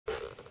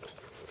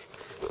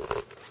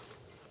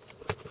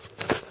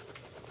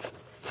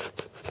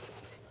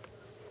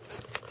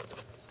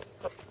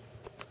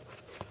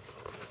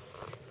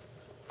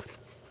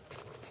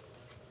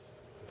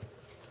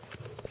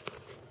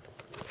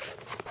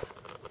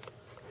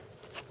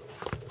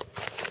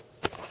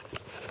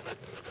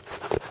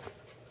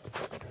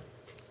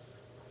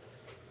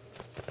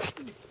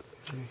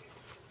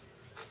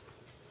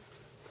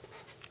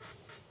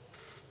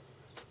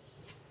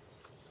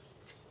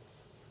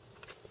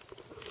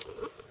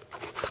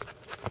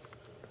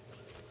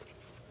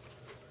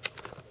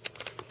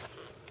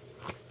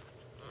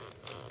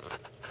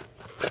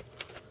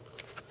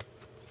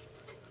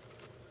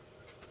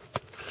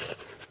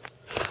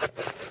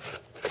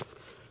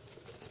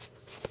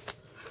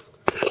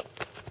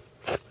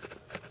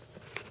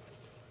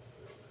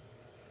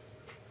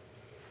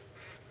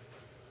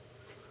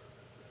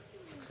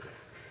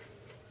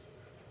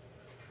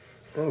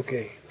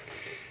Okay.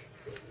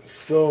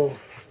 So,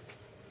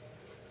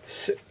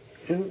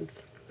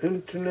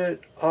 internet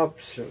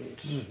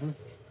options. Mm-hmm.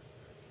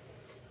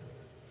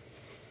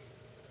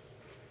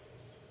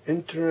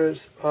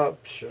 Internet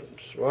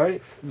options,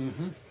 right?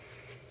 Mm-hmm.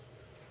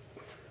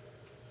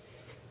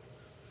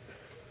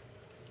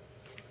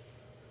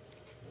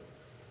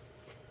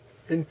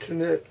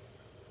 Internet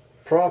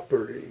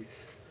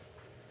properties.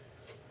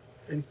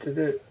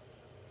 Internet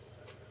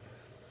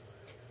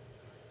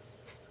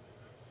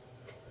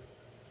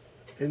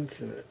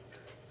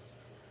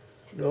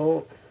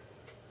no,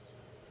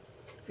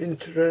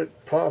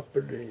 internet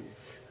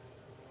properties,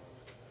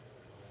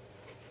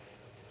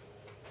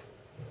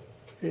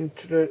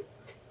 internet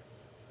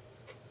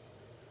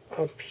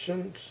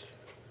options.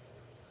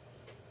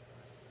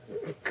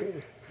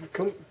 Okay,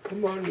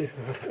 come on.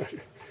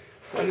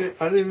 I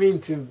didn't mean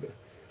to.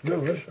 No,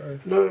 that's all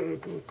right. No,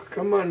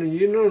 come on.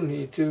 You don't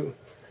need to.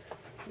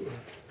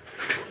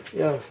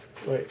 Yeah,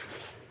 right.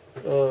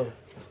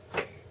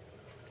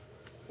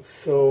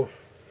 So.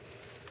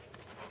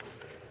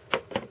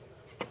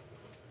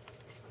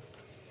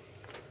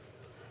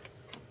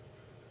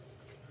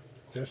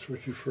 That's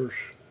what you first,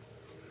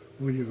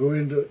 when you go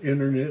into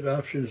internet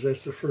options,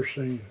 that's the first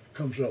thing that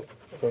comes up.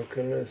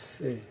 Okay, let's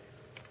see.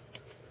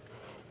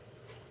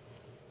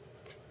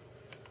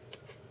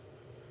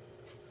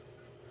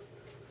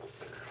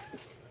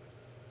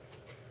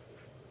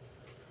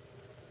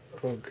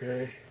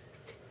 Okay.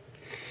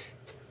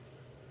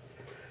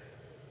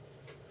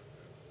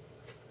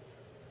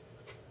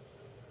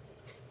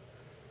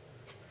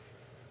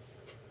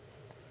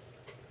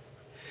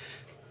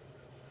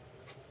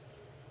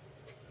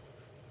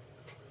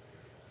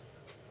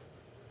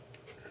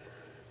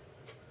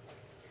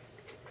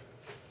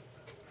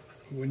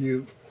 When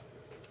you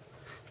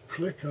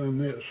click on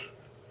this,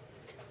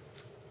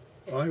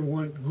 I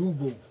want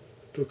Google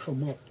to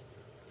come up.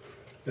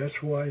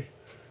 That's why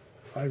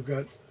I've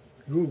got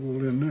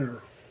Google in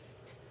there.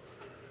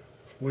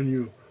 When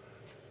you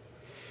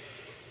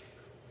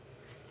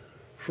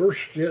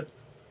first get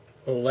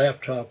a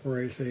laptop or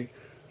anything,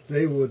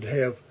 they would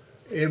have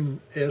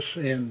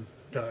MSN.com.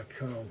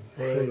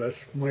 Right. So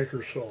that's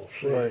Microsoft.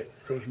 See? Right.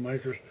 Because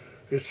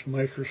it's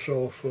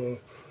Microsoft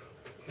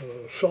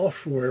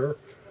software,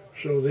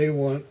 so they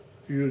want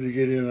you to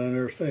get in on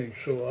their thing.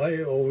 So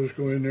I always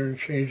go in there and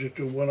change it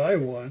to what I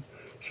want.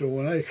 So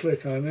when I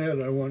click on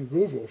that, I want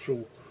Google.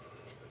 So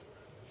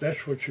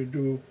that's what you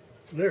do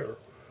there.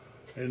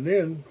 And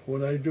then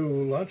what I do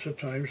lots of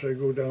times, I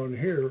go down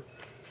here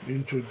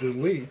into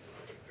delete,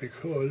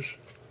 because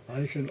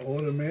I can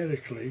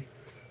automatically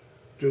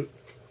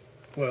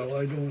well,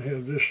 I don't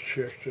have this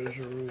checked as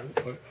a rule,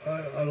 but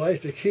I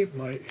like to keep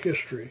my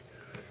history,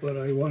 but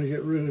I want to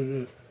get rid of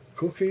the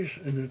cookies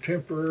and the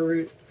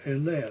temporary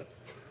and that.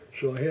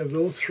 So I have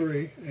those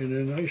three, and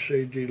then I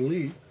say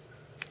delete,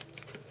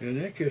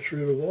 and that gets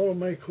rid of all of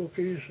my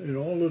cookies and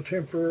all the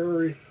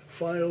temporary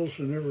files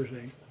and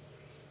everything.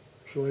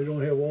 So I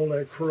don't have all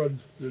that crud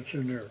that's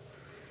in there.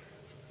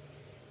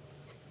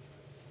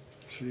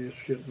 See,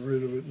 it's getting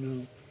rid of it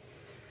now.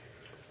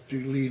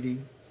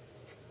 Deleting.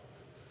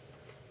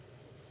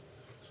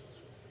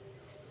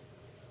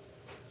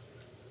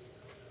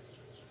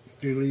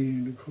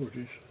 Deleting the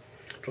cookies.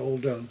 It's all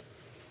done.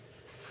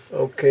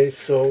 Okay,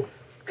 so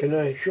can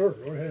I? Sure,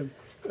 go ahead.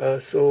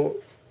 So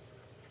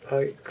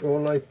I go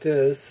like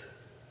this.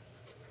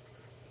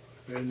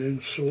 And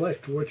then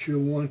select what you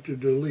want to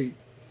delete.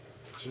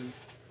 See?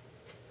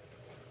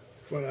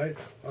 But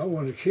I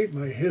want to keep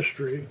my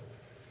history.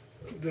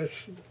 That's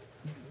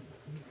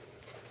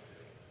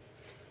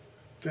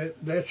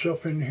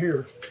up in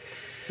here.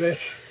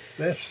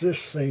 That's this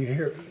thing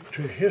here.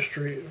 To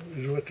history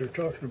is what they're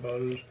talking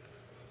about. Is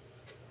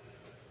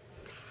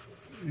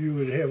you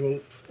would have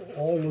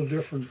all the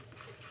different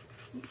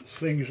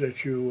things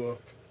that you,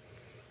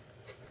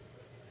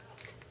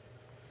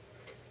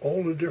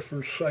 all the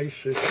different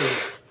sites that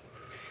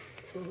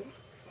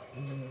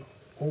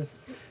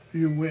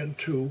you went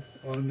to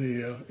on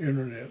the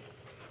internet.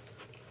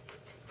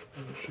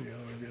 Let's see how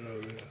I get out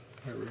of that.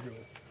 There we go.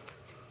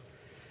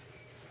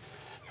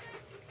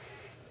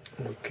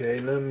 Okay,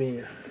 let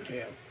me.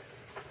 Yeah.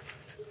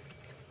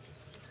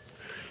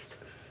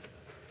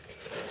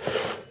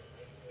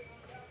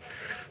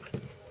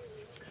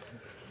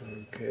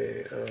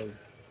 Okay.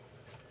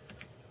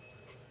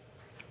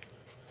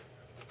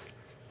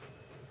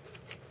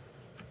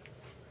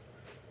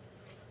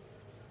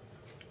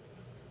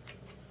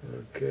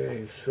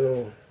 Okay,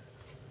 so.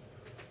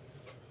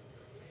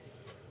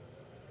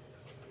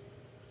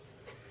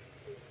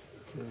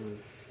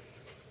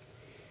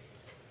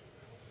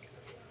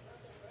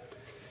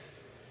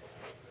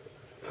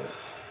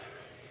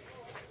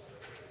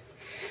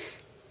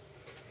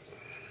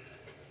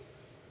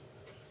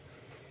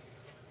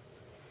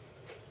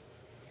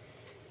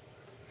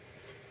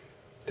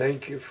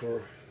 Thank you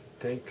for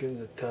taking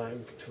the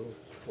time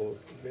for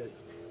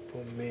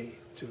me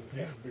to.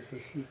 Yeah,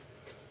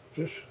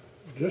 because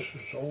this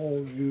is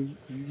all you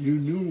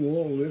knew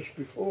all this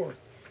before,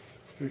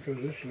 because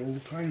it's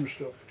old time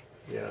stuff.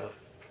 Yeah.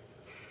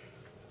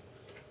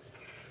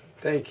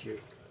 Thank you.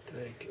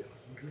 Thank you.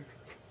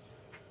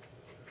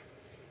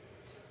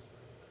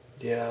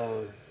 Yeah,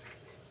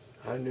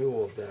 I knew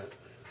all that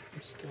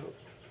stuff.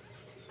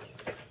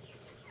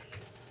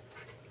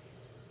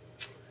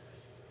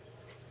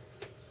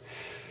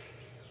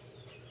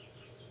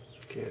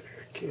 I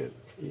can't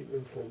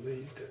even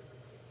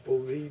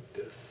believe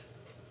this.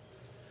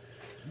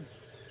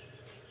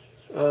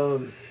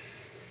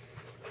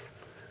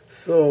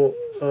 So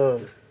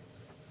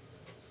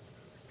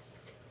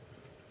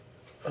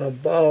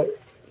about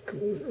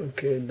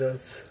okay,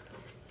 that's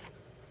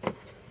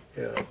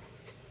yeah.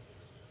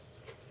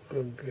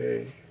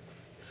 Okay,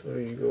 so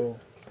you go.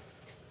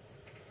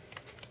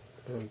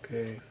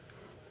 Okay,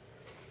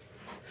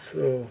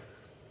 so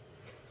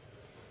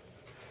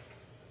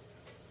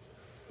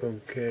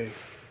okay,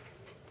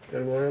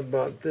 and what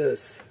about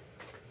this?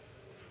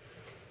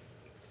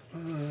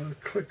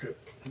 Click it.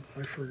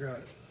 I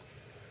forgot.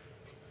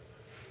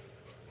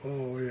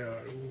 Oh yeah,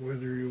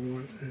 whether you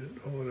want it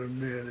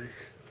automatic.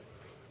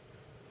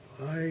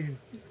 I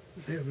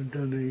haven't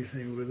done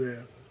anything with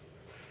that.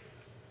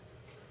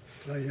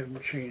 I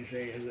haven't changed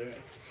any of that.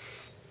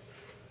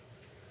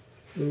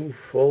 New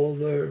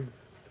folder,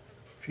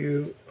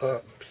 view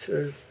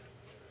options,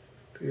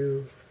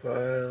 view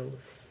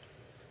files,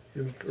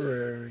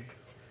 temporary,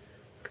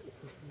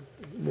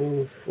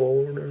 move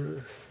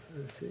folders.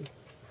 Let's see.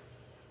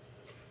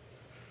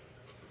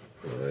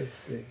 Oh, I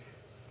see.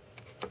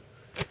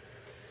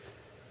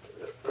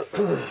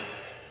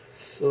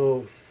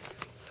 So,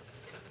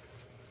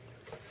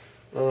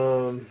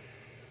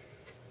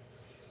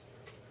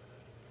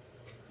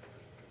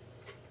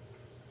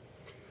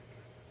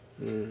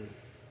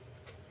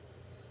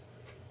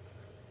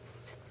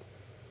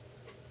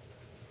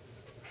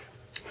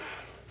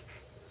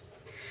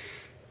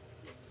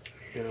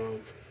 you know,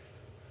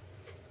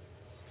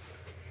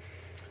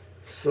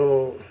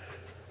 so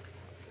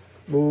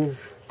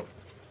move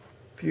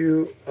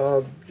view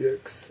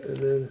objects and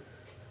then,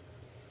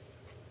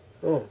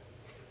 oh,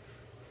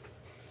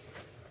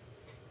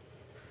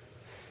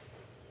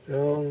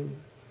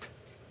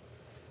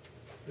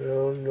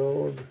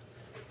 download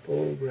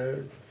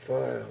program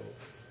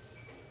files.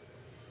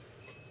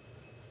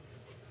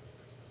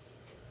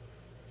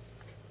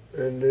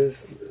 And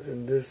this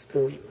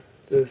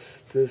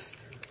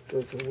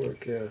doesn't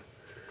work, yeah.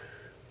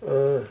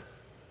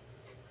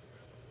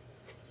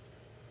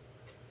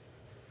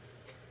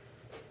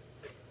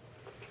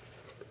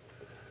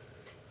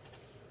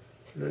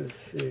 Let's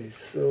see,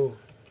 so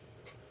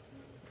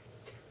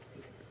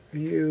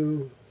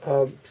view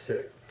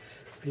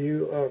objects, and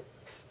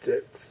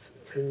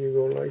you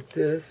go like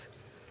this,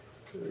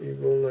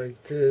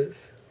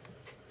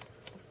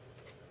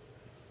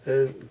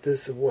 and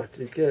this is what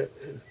you get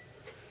in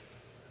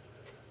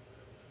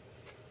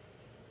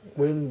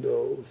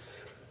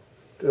Windows,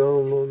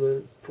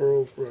 downloaded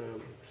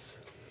programs.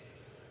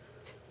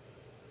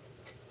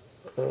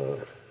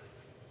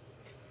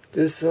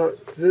 This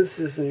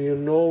is your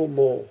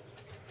normal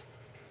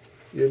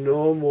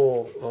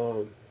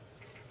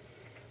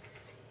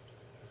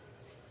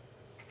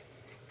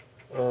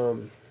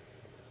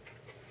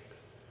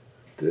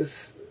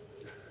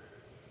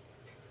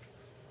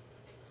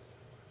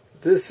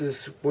this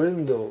is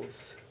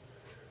Windows,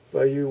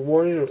 but you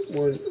want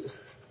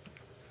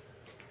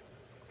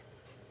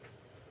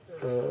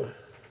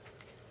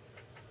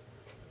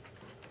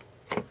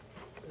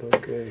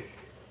okay.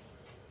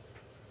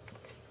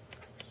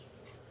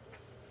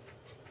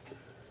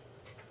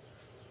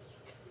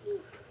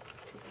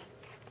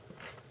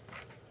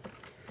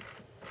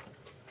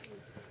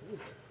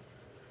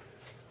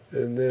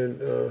 And then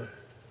let's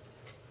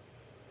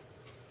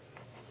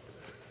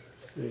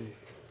see.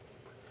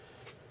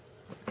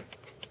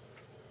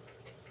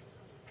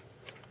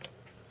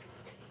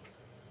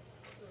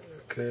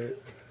 Okay.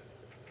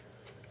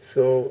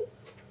 So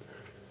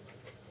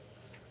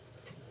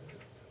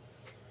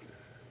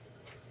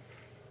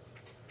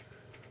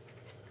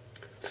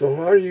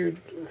how do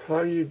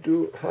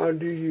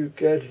you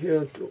get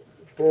here to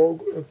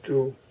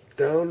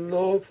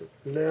download?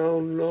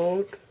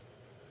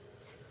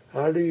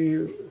 How do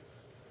you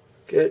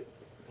get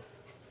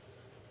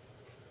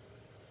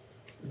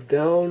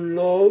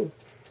download?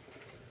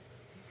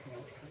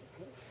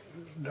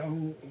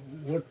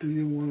 What do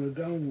you want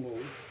to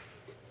download?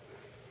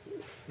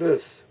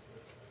 This.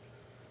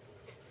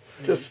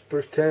 Just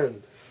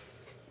pretend.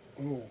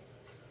 Oh.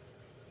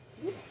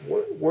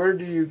 Where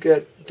do you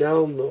get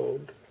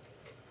download?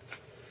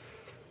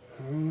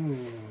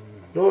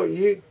 No,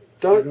 you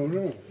don't. I don't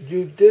know.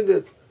 You did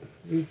it.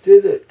 You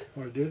did it.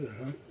 I did it,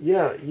 huh?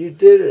 Yeah, you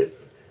did it.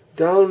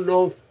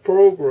 Download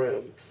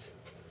programs.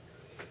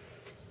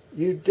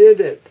 You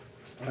did it.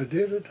 I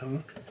did it,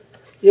 huh?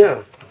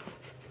 Yeah.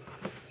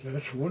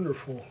 That's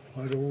wonderful.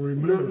 I don't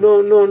remember.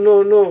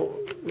 No.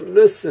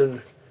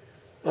 Listen.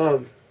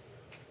 Oh,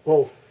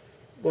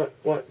 what?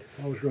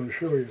 I was going to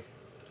show you.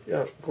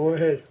 Yeah, go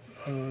ahead.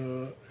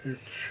 It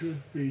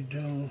should be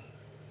down.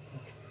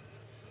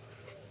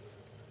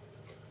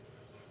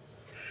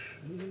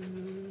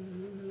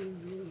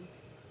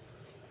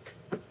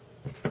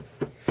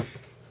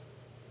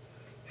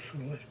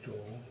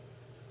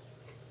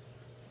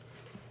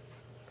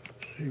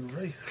 You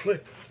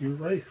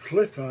right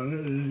click on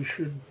it, and you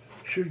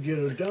should get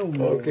a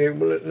download. Okay,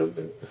 well,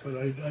 But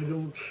I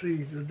don't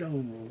see the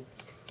download.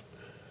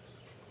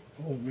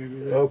 Oh, maybe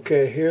that.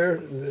 okay, here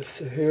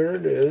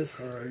it is.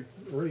 All right,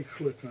 right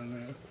click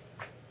on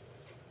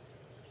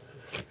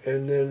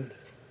And then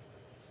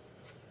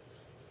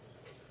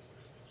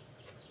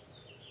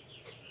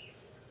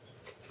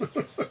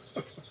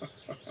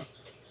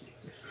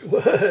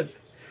what?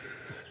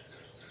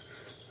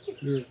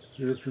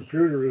 Your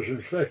computer is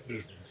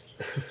infected.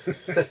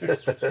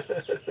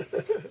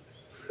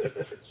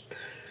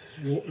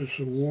 It's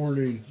a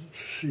warning,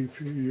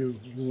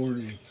 CPU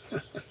warning.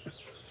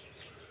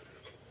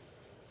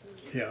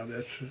 Yeah,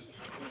 that's it.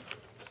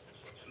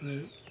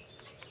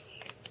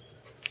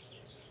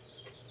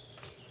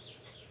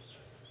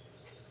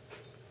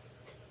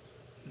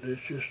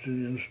 That's just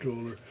an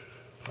installer.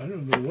 I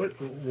don't know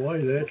why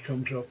that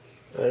comes up.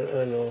 I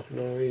don't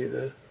know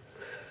either.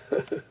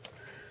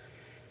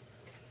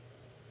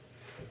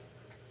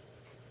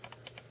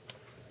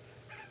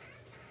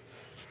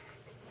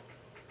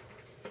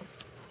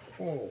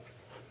 Oh,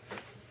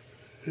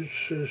 it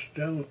says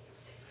to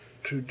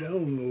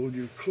download.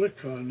 You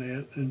click on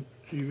that, and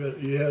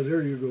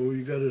there you go.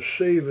 You got to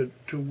save it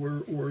to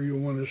where you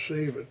want to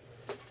save it.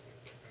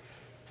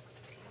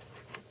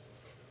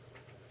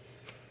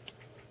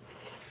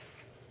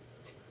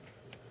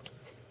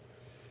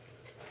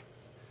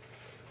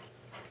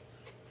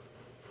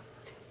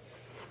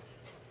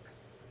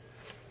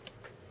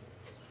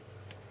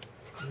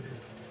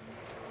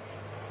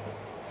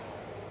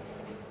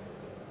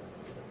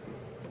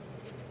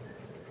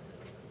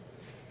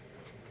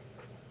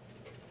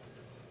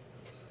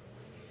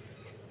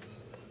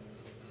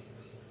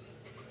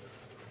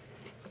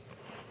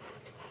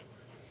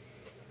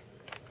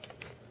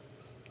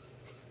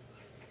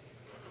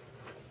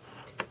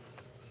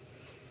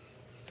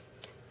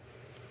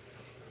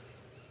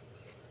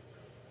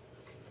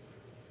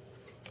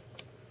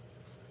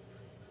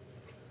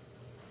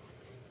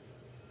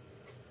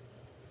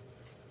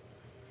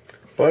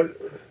 But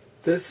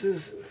this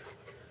is,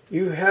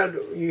 you had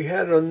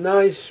a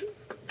nice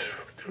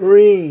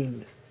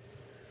screen.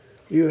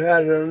 You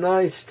had a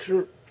nice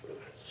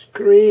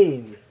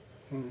screen,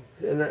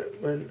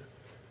 and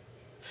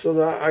so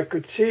that I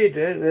could see it.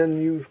 And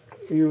then you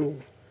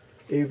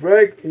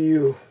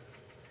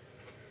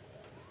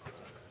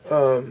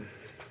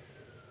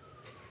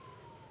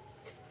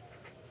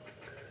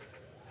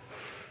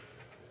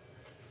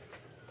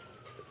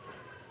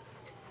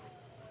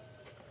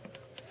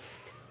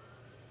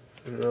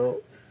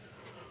no.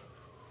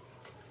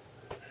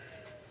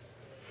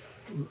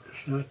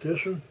 It's not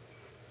this one?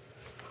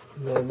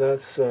 No,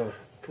 that's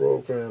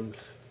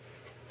programs.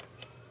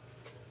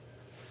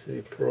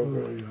 See,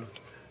 programs. Oh,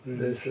 yeah.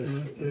 This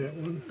is not that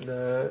one.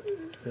 that,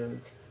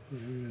 and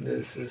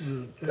this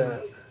is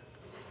that.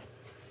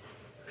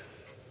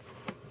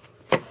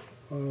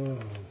 Oh.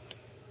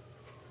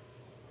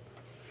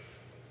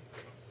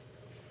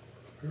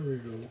 There we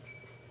go.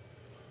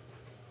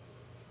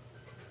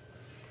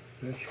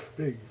 That's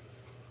big.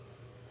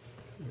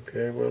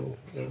 Okay, well,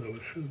 So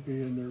it should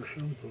be in there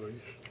someplace.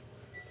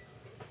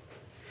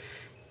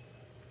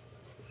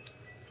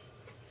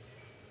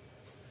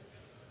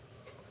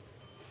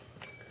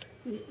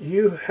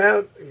 you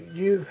had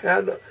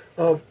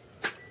a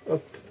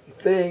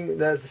thing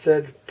that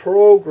said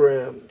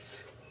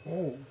programs.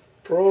 Oh.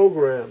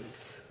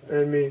 Programs.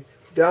 I mean,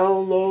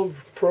 download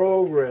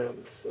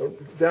programs.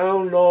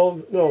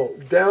 Download.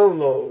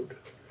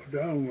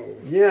 Download.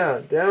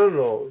 Yeah,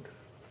 download.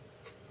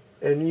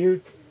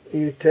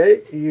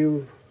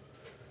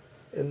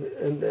 And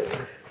and then,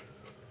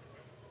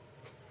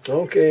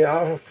 okay,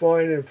 I'll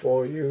find it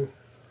for you.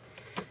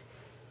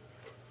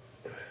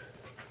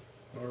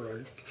 All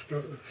right.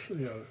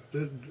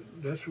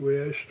 That's the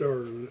way I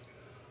started it.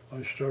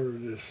 I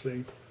started this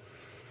thing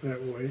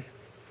that way.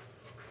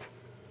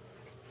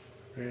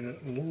 And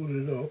it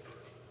loaded up.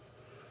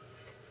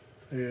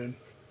 And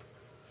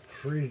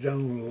free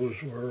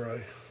downloads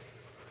where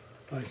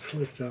I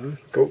clicked on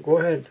it. Go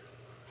ahead.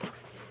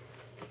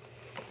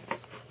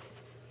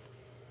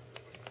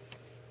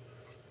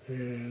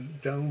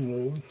 And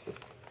download,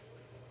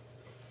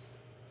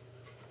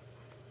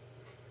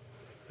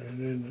 and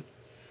then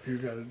you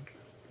got to,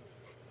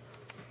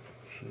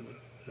 so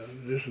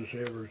this is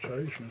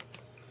advertisement,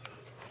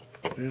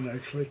 then I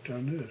clicked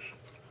on this.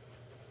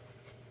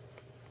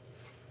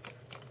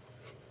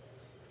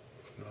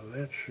 Now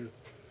that should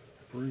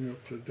bring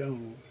up the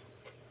download.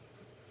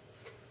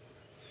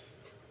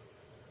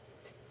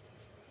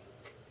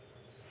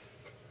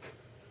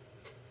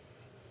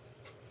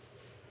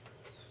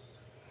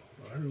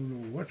 I don't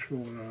know what's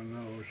going on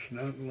now. It's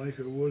not like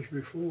it was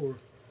before.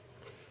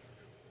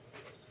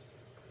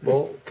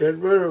 Well, get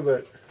rid of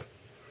it.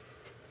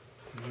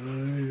 I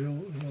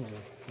don't know.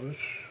 Let's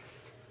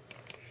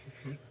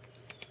get...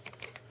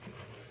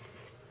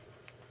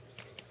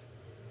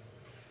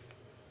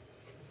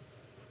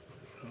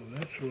 Oh,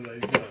 that's what I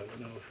got.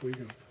 Now if we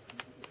can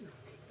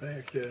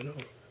back that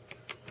up.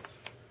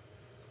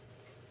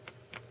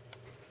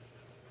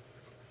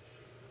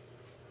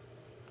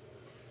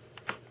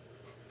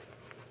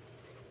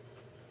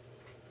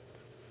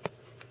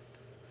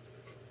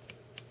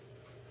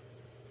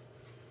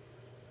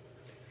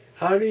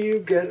 How do you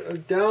get a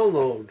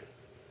download?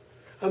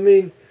 I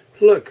mean,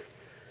 look,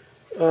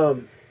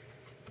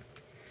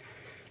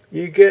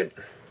 you get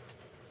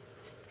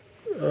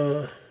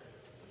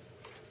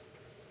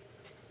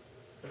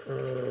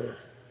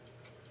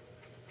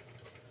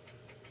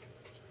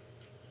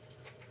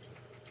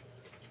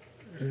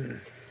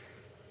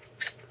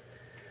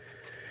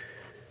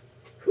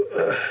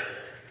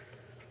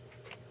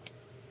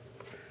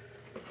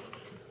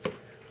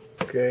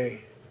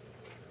okay,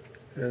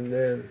 and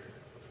then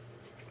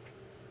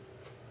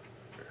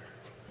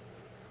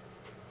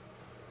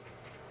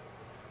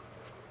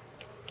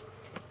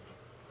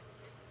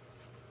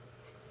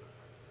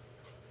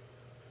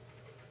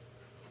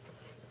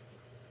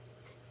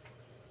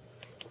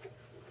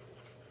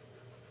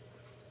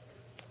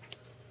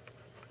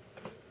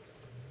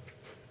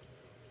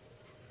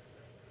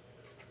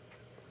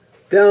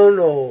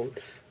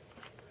downloads.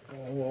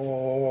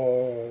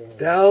 Oh,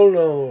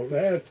 Downloads.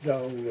 that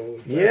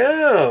download.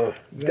 Yeah,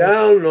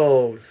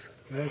 downloads.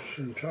 That's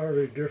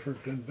entirely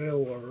different than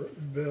Belar.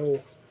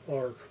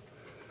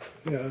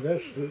 Yeah,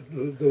 that's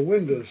the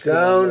Windows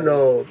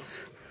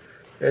Downloads.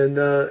 And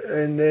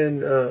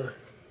then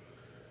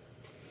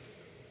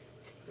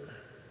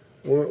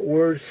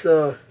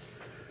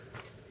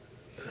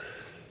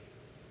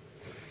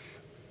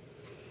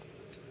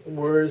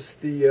where's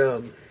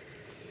the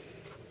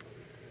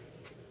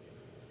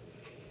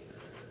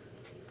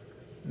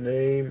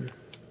name?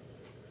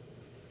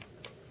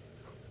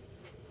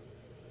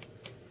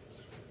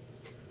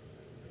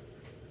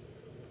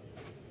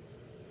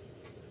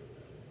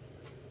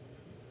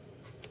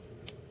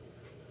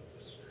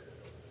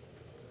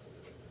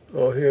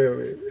 Oh, here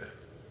we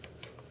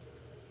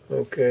go.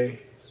 Okay.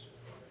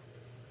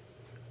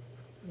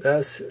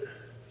 That's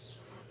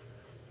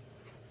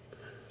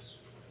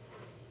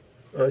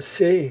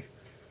see,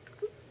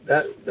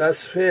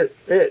 that's it.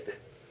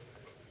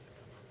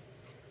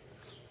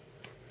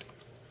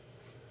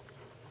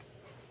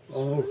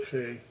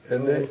 Okay.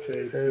 And then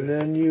okay. and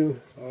then you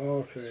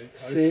Okay.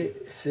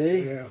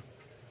 see. Yeah.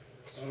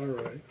 All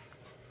right.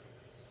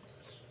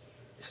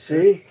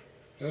 See?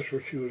 That's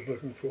what she was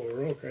looking for.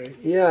 Okay.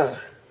 Yeah.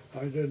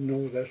 I didn't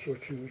know that's what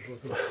she was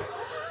looking for.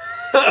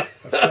 I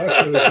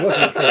thought she was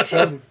looking for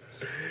some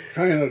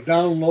kind of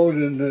download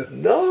in the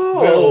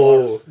No.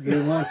 Belar.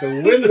 You want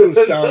the Windows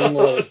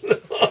download.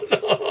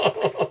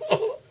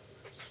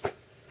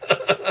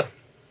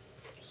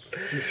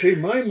 You see,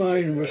 my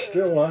mind was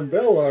still on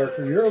Belar,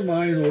 and your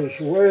mind was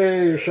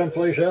way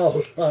someplace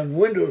else on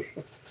Windows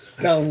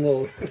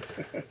download.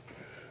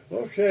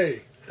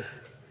 Okay.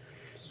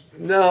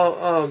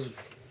 Now,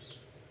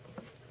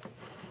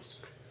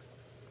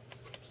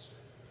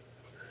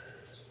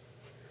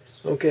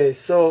 okay,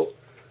 so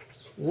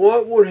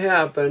what would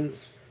happen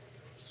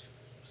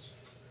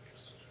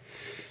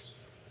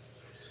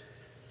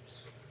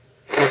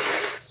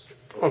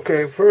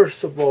okay,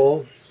 first of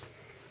all,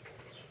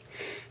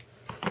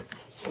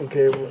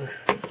 okay,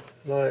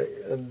 like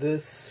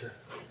this,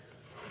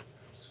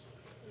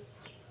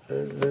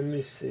 let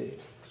me see.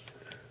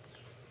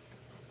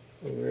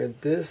 Okay,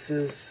 this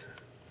is,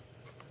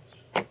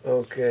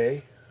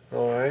 okay,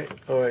 all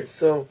right,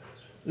 so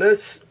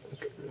let's,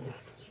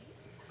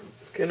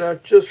 can I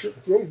just,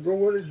 Go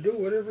do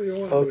whatever you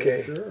want.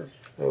 Okay. With it, sure.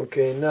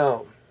 okay,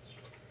 now,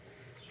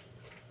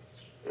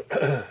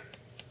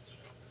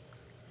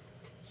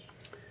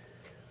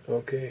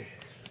 okay,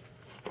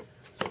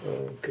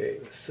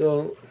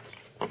 so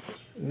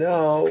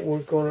now we're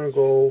gonna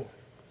go,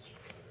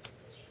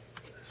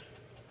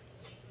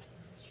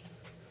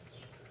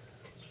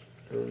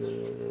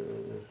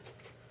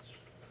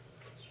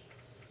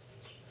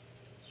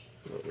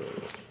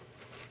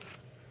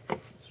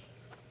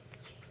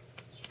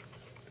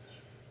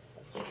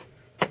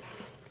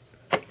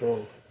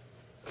 no.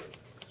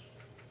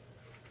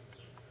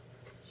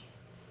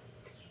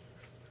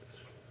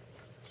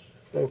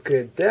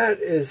 Okay, that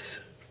is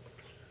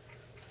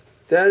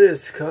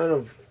kind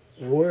of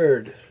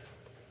weird.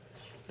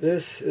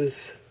 This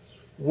is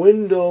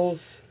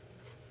Windows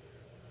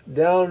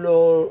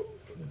downloaded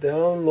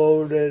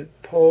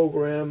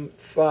program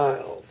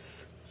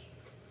files.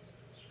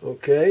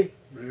 Okay?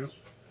 Yeah.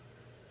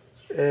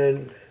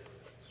 And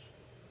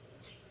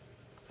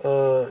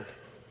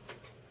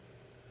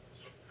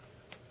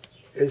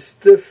it's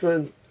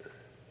different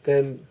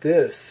than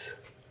this.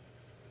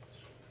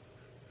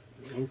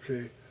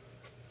 Okay.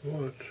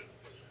 What?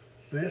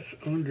 That's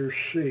under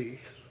C.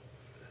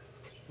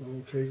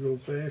 Okay, go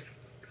back.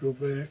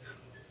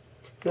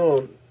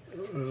 No,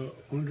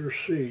 Under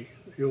C.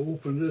 You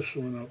open this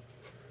one up.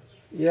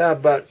 yeah,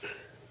 but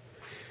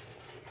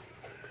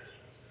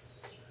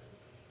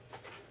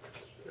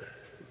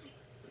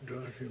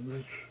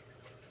Documents.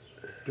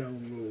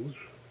 Downloads.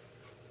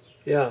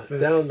 yeah,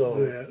 That's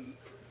download.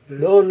 that.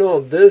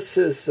 No, this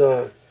is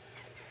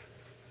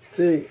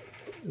see,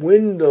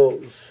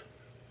 Windows.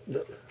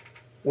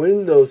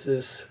 Windows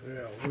is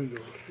Yeah,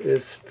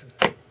 Windows.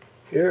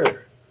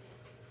 here.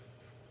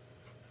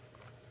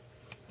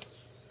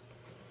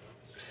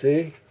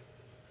 See?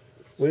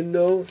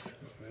 Windows.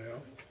 Yeah.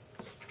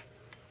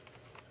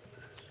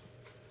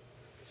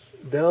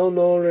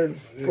 downloaded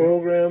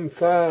program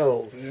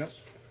files. Yeah.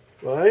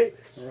 Right?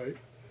 Right.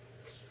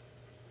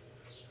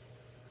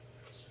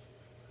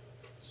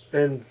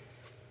 And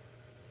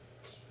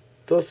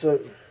those are,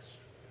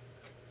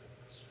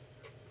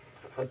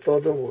 I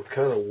thought that were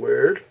kind of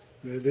weird.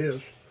 It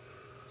is.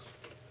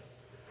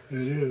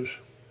 It is.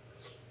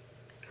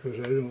 Because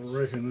I don't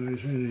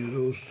recognize any of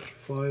those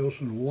files,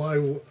 and why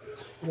would,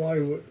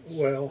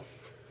 well,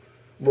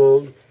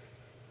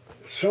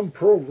 some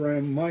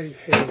program might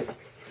have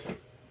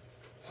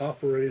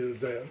operated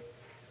that.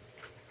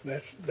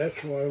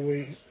 That's why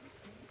we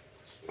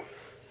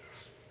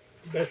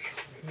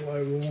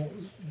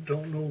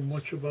don't know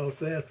much about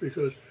that,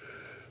 because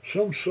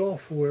some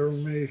software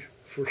may,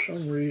 for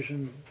some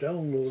reason,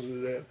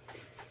 downloaded that.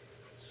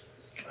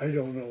 I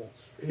don't know.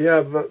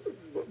 Yeah,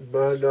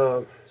 but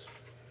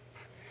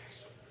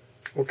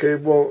okay,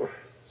 well,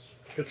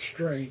 it's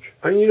strange.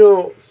 And you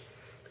know,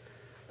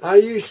 I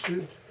used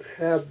to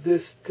have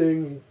this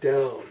thing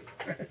down.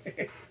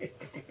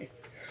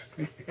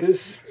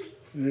 This,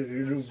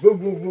 you boom,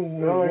 boom,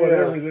 boom, oh, what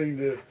yeah. everything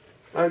did.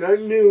 And I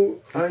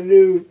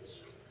knew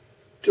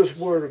just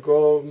where to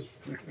go.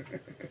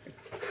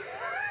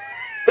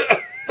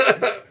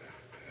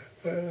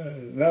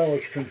 Now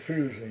it's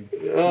confusing.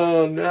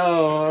 Oh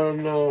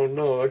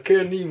no! I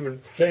can't even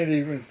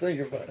think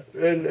about it.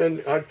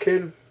 And I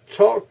can't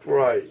talk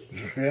right.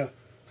 Yeah.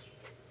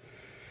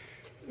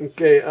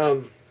 Okay.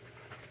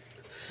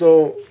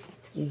 So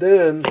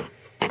then.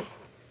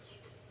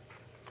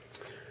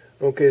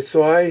 Okay.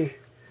 So I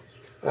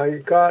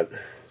got.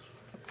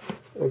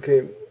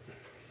 Okay.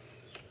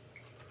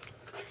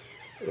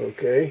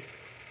 Okay.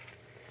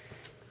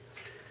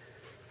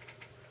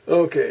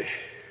 Okay.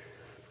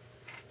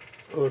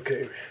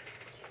 Okay.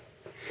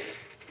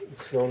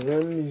 So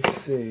let me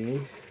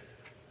see.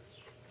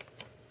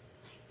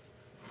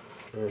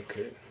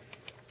 Okay.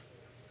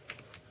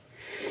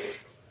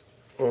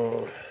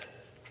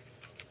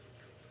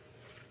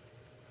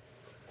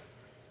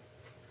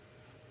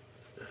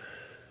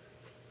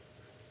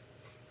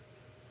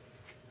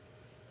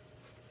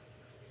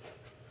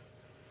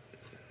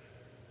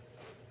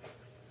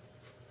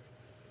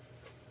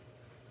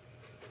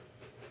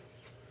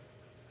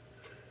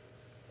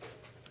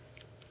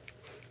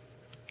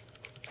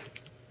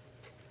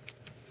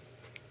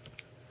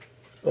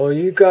 Oh,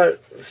 you got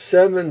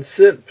 7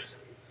 sips.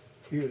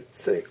 You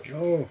think?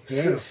 Oh,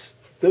 yeah.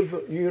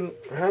 You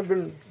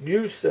haven't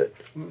used it.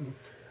 Mm-mm.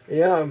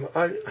 Yeah,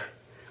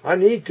 I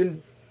need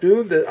to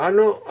do that. I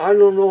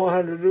don't know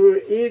how to do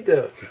it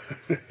either.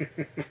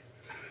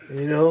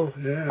 You know.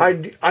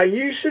 Yeah. I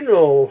used to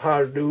know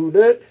how to do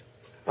that.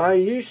 I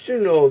used to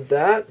know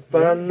that,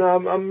 but yeah.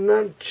 I'm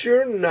not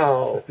sure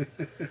now.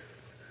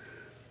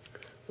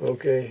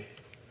 Okay.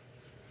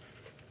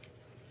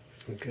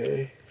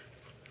 Okay.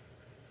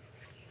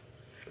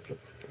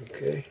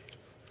 Okay.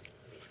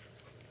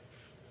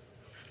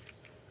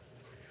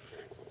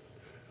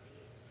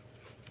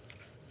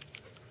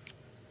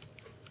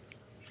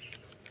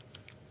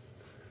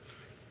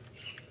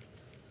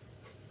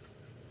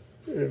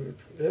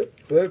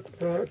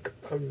 Backpack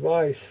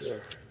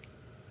advisor.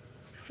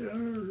 I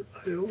don't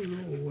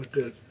know what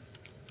that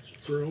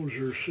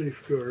browser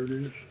safeguard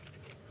is.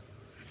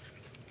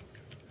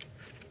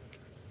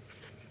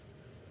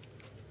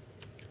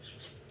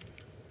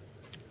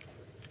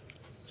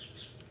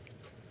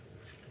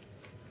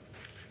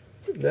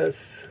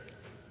 That's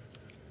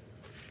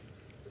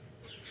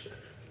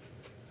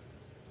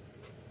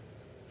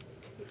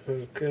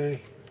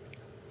okay.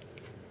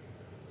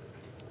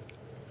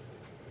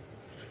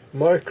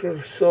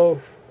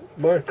 Microsoft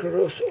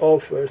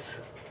Office.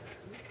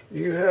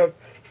 You have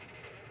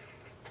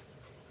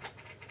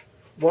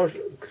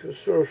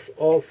Microsoft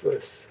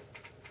Office.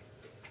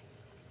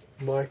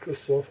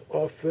 Microsoft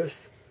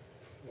Office.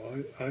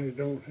 Well, I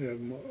don't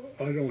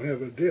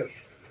have a disk,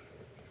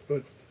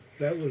 but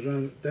that was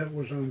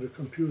on the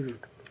computer.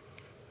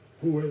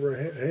 Whoever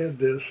had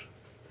this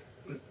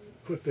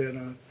put that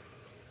on.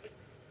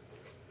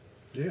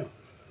 Yeah.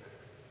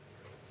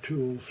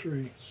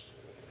 203.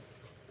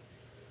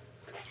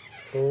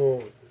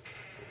 Oh.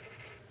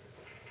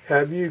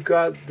 Have you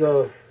got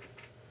the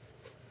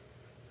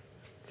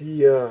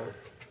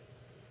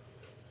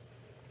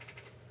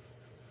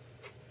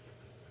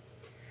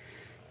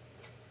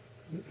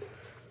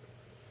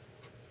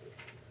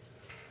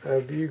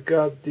have you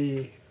got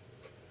the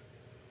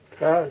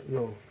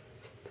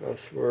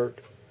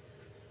password?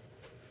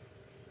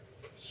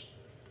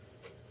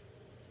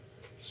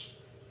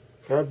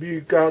 Have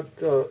you got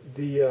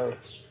the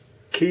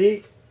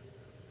key?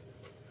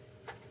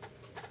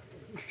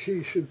 The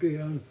key should be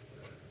on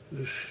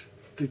this.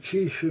 The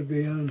key should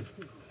be on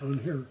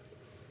here.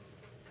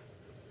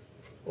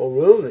 Oh,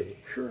 really?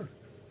 Sure.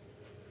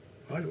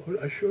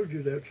 I showed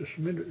you that just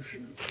a minute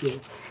ago.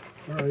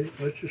 All right,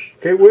 let's just.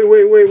 Okay,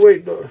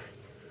 wait. No.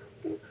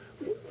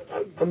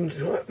 I'm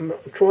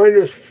trying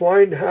to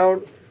find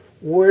out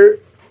where.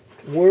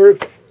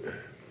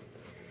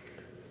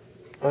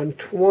 I'm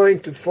trying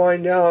to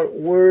find out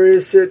where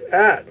is it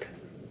at.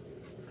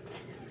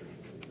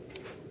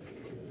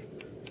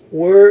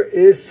 Where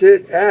is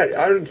it at?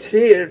 I don't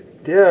see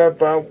it there,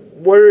 but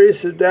where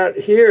is it at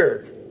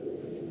here?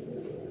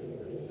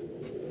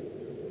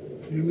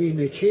 You mean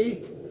the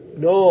key?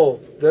 No,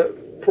 the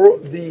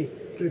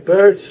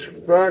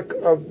Birchback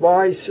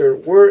Advisor.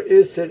 Where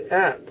is it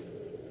at?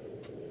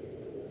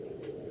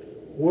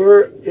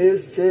 Where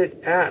is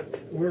it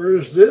at? Where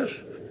is this?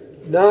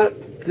 Not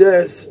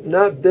this,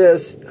 not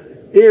this.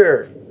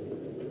 Here,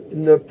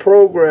 in the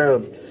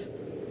programs.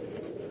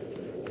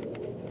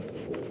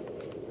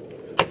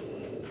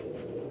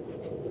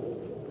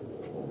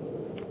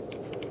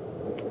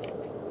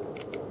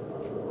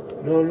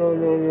 No, no,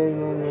 no, no,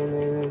 no, no,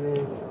 no, no,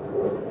 no.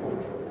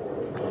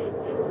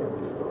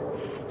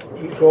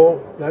 You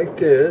go like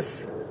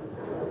this,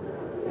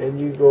 and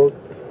you go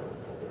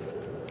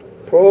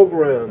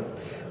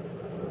programs.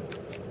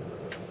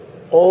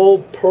 All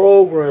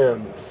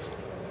programs.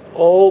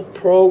 All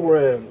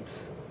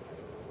programs.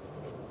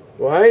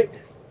 Right?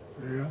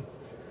 Yeah.